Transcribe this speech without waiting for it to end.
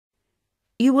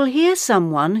You will hear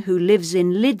someone who lives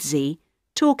in Lidsey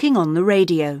talking on the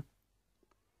radio.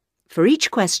 For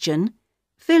each question,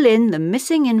 fill in the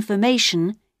missing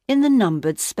information in the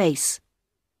numbered space.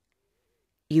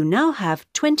 You now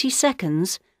have 20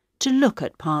 seconds to look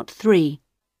at part 3.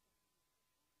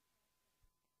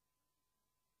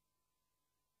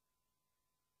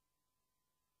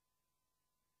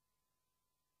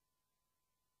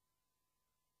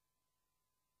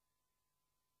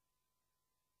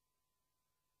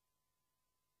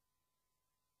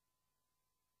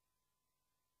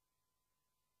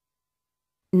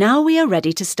 Now we are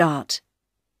ready to start.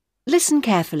 Listen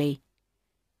carefully.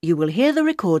 You will hear the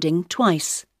recording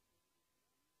twice.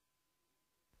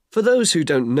 For those who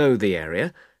don't know the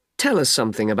area, tell us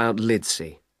something about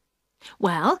Lidsey.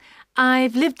 Well,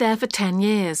 I've lived there for 10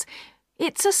 years.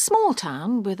 It's a small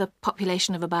town with a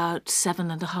population of about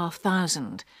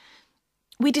 7,500.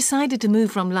 We decided to move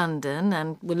from London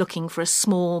and were looking for a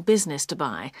small business to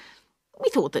buy. We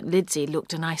thought that Lidsey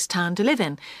looked a nice town to live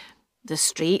in. The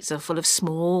streets are full of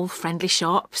small, friendly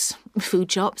shops,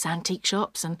 food shops, antique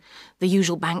shops, and the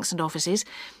usual banks and offices.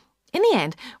 In the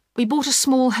end, we bought a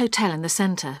small hotel in the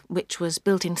centre, which was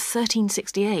built in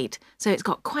 1368, so it's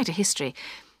got quite a history.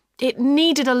 It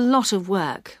needed a lot of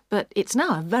work, but it's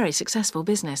now a very successful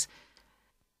business.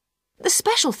 The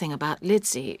special thing about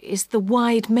Lidsey is the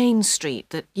wide main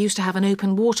street that used to have an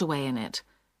open waterway in it.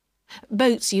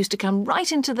 Boats used to come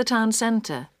right into the town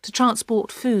centre to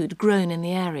transport food grown in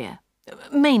the area.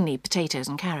 Mainly potatoes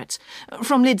and carrots,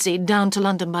 from Lidsey down to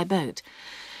London by boat.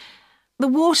 The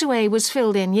waterway was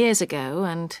filled in years ago,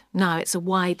 and now it's a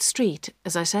wide street,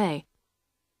 as I say.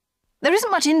 There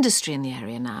isn't much industry in the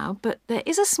area now, but there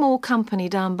is a small company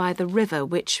down by the river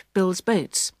which builds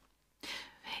boats.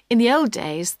 In the old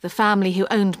days, the family who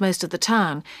owned most of the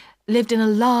town lived in a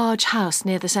large house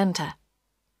near the centre.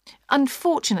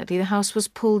 Unfortunately, the house was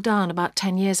pulled down about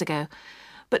 10 years ago,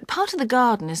 but part of the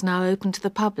garden is now open to the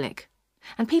public,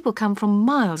 and people come from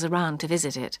miles around to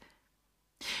visit it.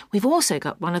 We've also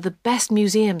got one of the best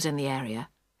museums in the area,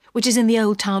 which is in the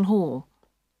old town hall.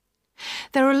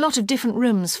 There are a lot of different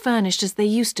rooms furnished as they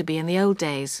used to be in the old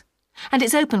days, and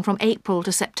it's open from April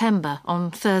to September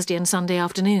on Thursday and Sunday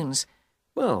afternoons.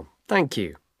 Well, thank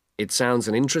you. It sounds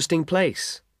an interesting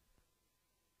place.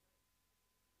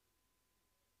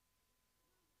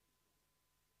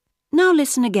 Now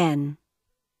listen again.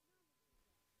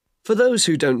 For those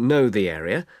who don't know the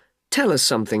area, tell us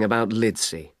something about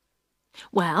Lidsey.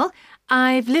 Well,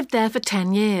 I've lived there for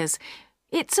 10 years.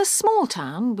 It's a small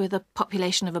town with a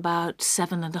population of about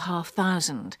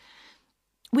 7,500.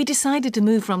 We decided to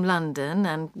move from London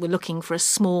and were looking for a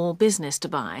small business to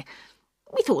buy.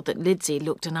 We thought that Lidsey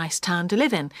looked a nice town to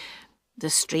live in. The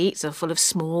streets are full of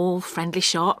small, friendly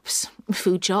shops,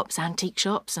 food shops, antique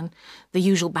shops, and the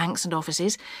usual banks and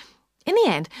offices. In the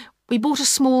end, we bought a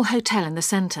small hotel in the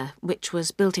centre, which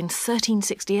was built in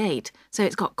 1368, so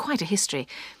it's got quite a history.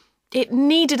 It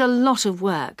needed a lot of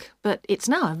work, but it's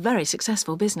now a very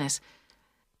successful business.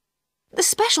 The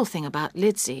special thing about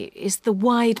Lidsey is the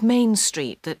wide main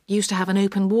street that used to have an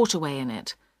open waterway in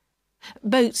it.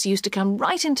 Boats used to come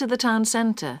right into the town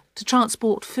centre to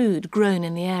transport food grown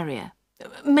in the area,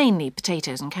 mainly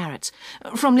potatoes and carrots,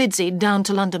 from Lidsey down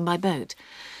to London by boat.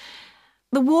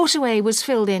 The waterway was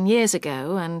filled in years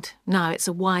ago, and now it's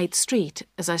a wide street,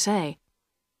 as I say.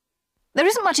 There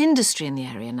isn't much industry in the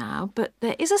area now, but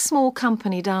there is a small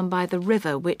company down by the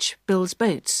river which builds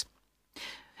boats.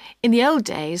 In the old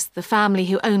days, the family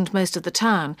who owned most of the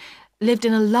town lived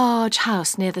in a large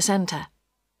house near the centre.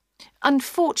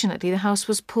 Unfortunately, the house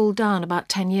was pulled down about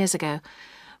 10 years ago,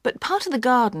 but part of the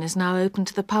garden is now open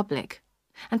to the public,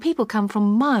 and people come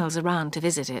from miles around to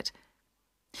visit it.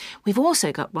 We've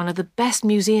also got one of the best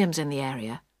museums in the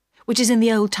area, which is in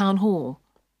the old town hall.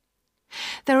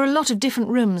 There are a lot of different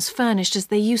rooms furnished as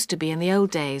they used to be in the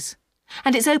old days,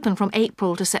 and it's open from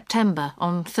April to September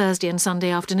on Thursday and Sunday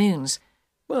afternoons.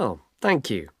 Well, thank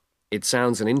you. It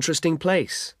sounds an interesting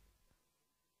place.